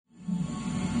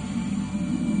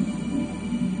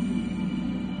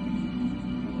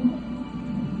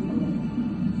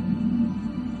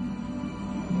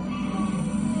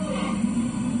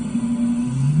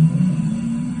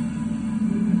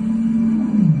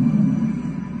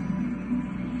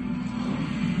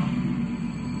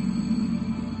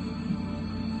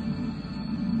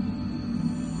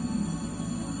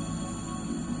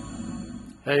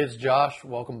Hey, it's Josh.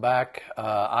 Welcome back.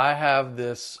 I have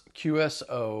this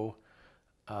QSO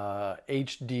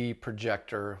HD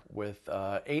projector with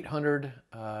 800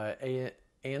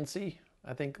 ANSI,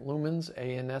 I think, lumens,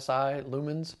 ANSI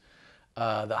lumens.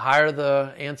 The higher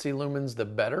the ANSI lumens, the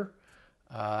better.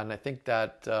 And I think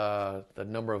that the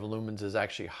number of lumens is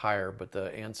actually higher, but the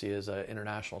ANSI is an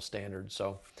international standard.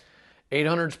 So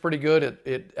 800 is pretty good.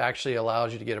 It actually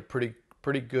allows you to get a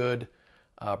pretty good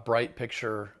bright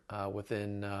picture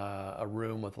within a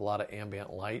room with a lot of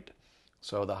ambient light.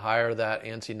 So the higher that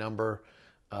ANSI number,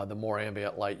 the more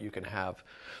ambient light you can have.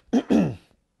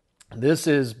 This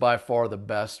is by far the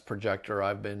best projector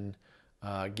I've been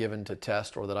given to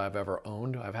test or that I've ever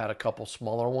owned. I've had a couple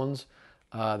smaller ones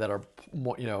that are,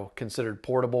 considered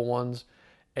portable ones,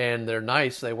 and they're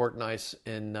nice. They work nice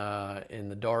in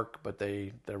the dark, but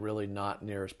they're really not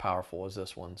near as powerful as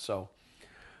this one. So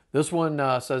this one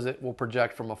says it will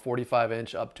project from a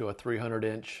 45-inch up to a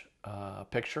 300-inch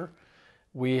picture.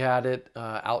 We had it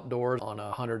outdoors on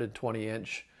a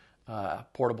 120-inch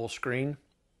portable screen,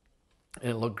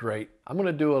 and it looked great. I'm going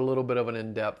to do a little bit of an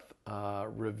in-depth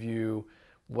review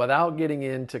without getting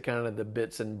into kind of the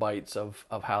bits and bytes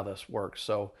of how this works.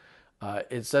 So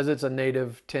it says it's a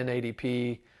native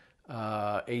 1080p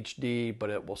HD, but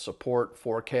it will support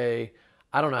 4K.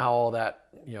 I don't know how all that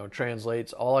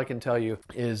translates. All I can tell you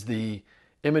is the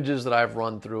images that I've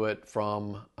run through it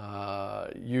from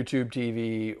YouTube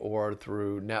TV or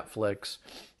through Netflix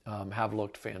have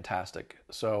looked fantastic.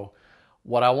 So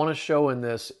what I want to show in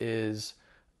this is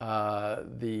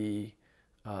the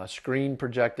screen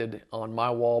projected on my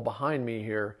wall behind me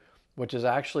here, which is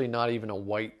actually not even a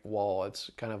white wall. It's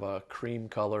kind of a cream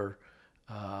color.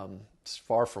 It's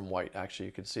far from white, actually.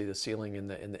 You can see the ceiling in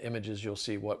the images. You'll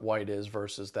see what white is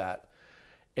versus that.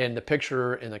 And the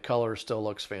picture and the color still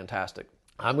looks fantastic.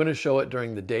 I'm going to show it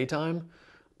during the daytime.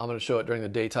 I'm going to show it during the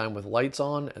daytime with lights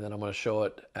on, and then I'm going to show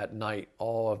it at night,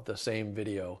 all of the same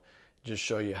video. Just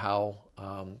show you how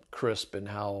crisp and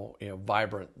how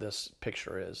vibrant this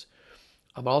picture is.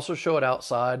 I'm going to also show it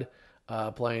outside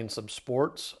playing some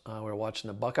sports. We're watching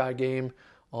the Buckeye game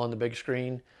on the big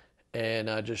screen,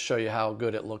 and just show you how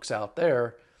good it looks out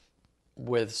there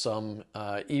with some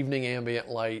evening ambient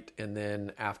light and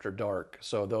then after dark.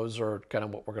 So those are kind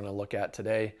of what we're going to look at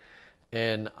today.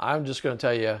 And I'm just going to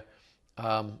tell you,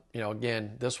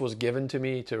 again, this was given to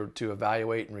me to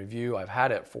evaluate and review. I've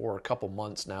had it for a couple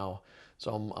months now,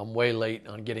 so I'm way late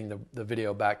on getting the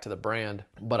video back to the brand,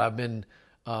 but I've been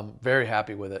very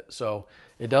happy with it. So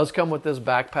it does come with this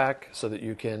backpack so that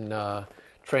you can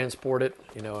transport it,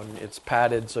 and it's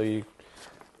padded so you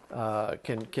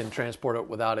can transport it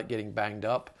without it getting banged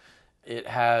up. It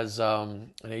has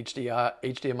an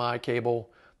HDMI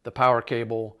cable, the power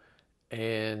cable,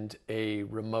 and a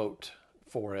remote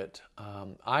for it.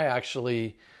 I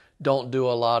actually don't do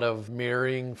a lot of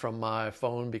mirroring from my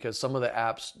phone because some of the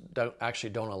apps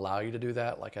don't allow you to do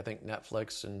that, like I think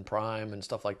Netflix and Prime and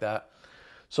stuff like that.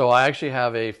 So I actually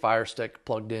have a Fire Stick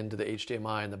plugged into the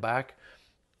HDMI in the back,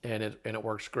 and it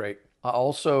works great. I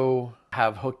also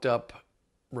have hooked up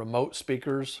remote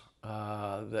speakers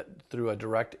that through a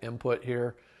direct input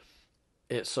here.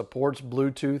 It supports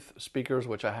Bluetooth speakers,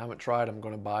 which I haven't tried. I'm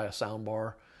going to buy a sound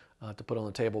bar to put on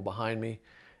the table behind me.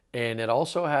 And it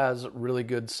also has really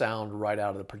good sound right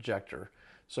out of the projector.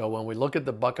 So when we look at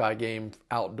the Buckeye game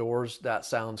outdoors, that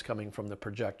sound's coming from the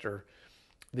projector.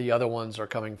 The other ones are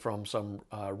coming from some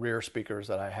rear speakers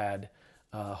that I had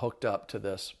hooked up to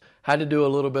this. Had to do a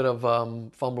little bit of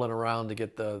fumbling around to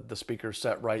get the speakers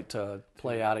set right to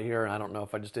play out of here. And I don't know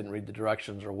if I just didn't read the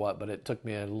directions or what, but it took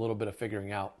me a little bit of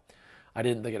figuring out. I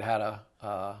didn't think it had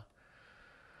a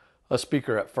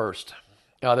speaker at first.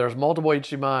 There's multiple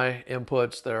HDMI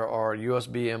inputs. There are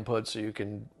USB inputs, so you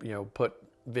can put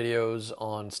videos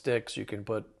on sticks. You can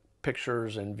put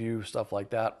pictures and view stuff like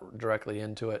that directly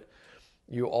into it.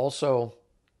 You also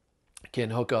can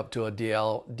hook up to a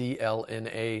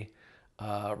DLNA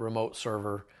remote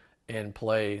server and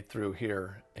play through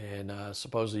here. And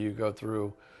supposedly you go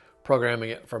through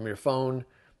programming it from your phone,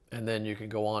 and then you can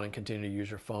go on and continue to use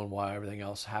your phone while everything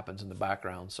else happens in the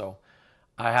background. So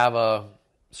I have a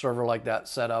server like that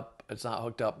set up. It's not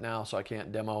hooked up now, so I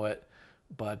can't demo it.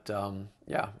 But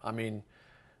yeah, I mean,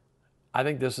 I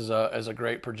think this is a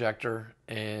great projector,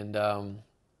 and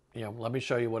let me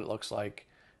show you what it looks like,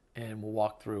 and we'll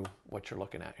walk through what you're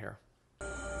looking at here.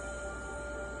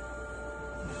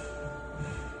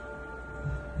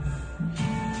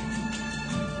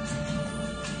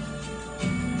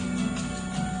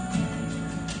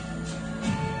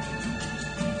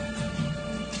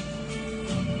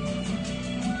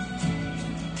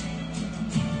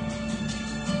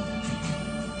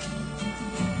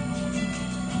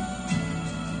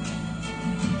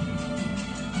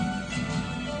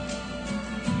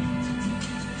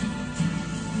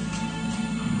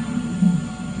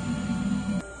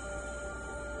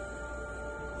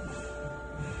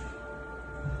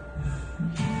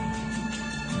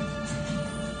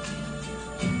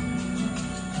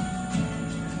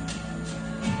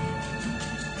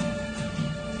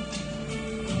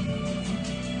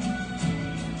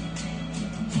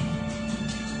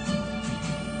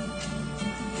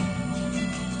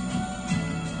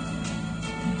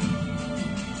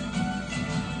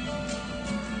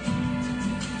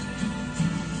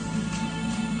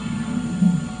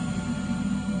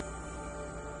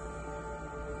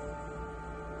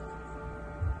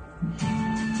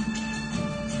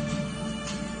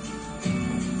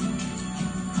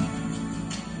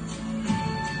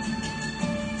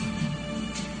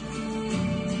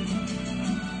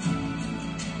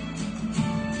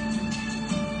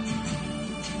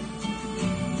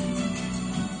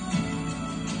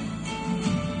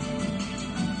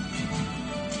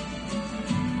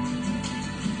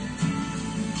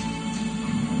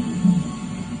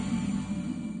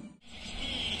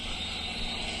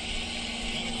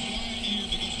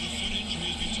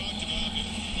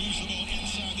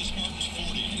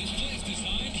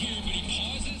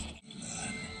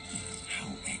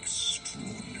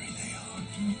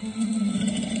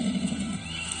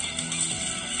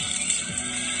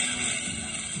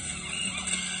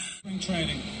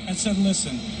 and said,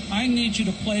 listen, I need you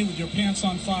to play with your pants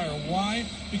on fire. Why?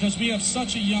 Because we have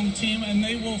such a young team, and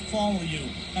they will follow you.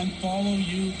 And follow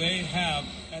you they have.